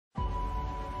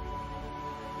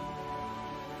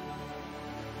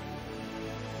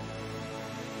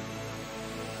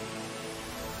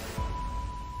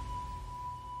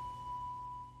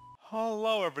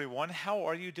Hello everyone, how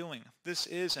are you doing? This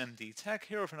is MD Tech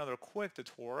here with another quick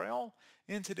tutorial.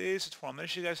 In today's tutorial, I'm going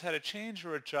to show you guys how to change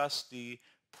or adjust the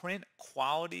print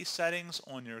quality settings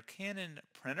on your Canon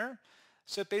printer.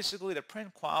 So basically the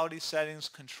print quality settings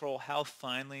control how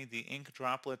finely the ink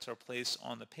droplets are placed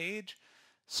on the page.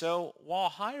 So while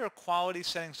higher quality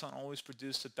settings don't always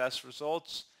produce the best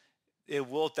results, it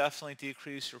will definitely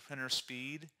decrease your printer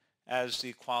speed as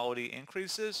the quality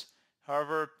increases.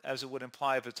 However, as it would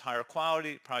imply, if it's higher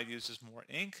quality, it probably uses more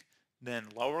ink than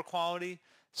lower quality.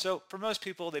 So for most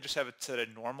people, they just have it set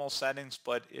at normal settings,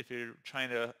 but if you're trying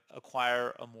to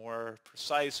acquire a more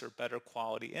precise or better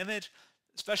quality image,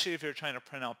 especially if you're trying to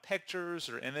print out pictures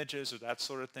or images or that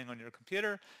sort of thing on your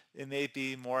computer, it may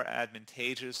be more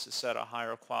advantageous to set a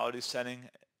higher quality setting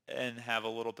and have a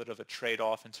little bit of a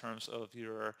trade-off in terms of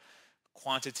your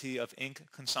quantity of ink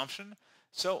consumption.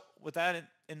 So with that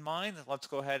in mind, let's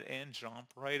go ahead and jump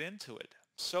right into it.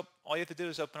 So all you have to do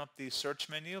is open up the search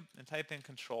menu and type in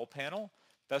Control Panel.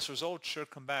 Best results should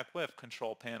come back with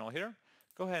Control Panel here.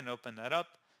 Go ahead and open that up.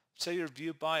 Set your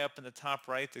view by up in the top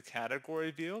right, the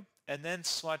category view, and then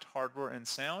select Hardware and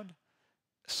Sound.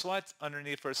 Select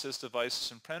underneath where it says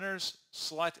Devices and Printers.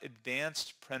 Select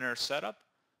Advanced Printer Setup.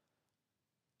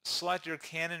 Select your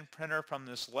Canon printer from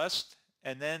this list,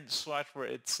 and then select where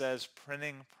it says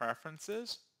Printing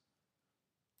Preferences.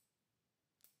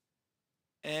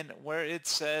 And where it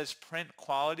says Print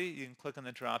Quality, you can click on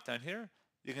the drop down here.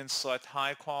 You can select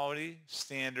High Quality,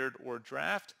 Standard, or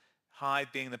Draft. High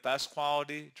being the best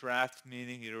quality, Draft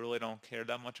meaning you really don't care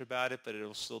that much about it, but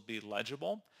it'll still be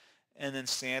legible. And then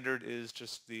Standard is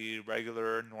just the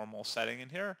regular normal setting in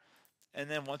here. And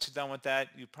then once you're done with that,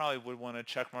 you probably would want to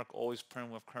checkmark Always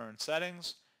Print with Current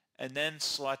Settings. And then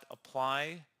select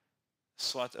Apply,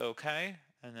 select OK,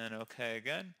 and then OK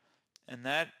again. And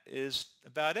that is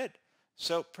about it.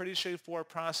 So pretty straightforward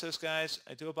process, guys.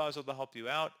 I do hope I was able to help you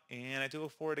out, and I do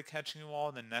look forward to catching you all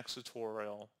in the next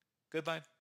tutorial. Goodbye.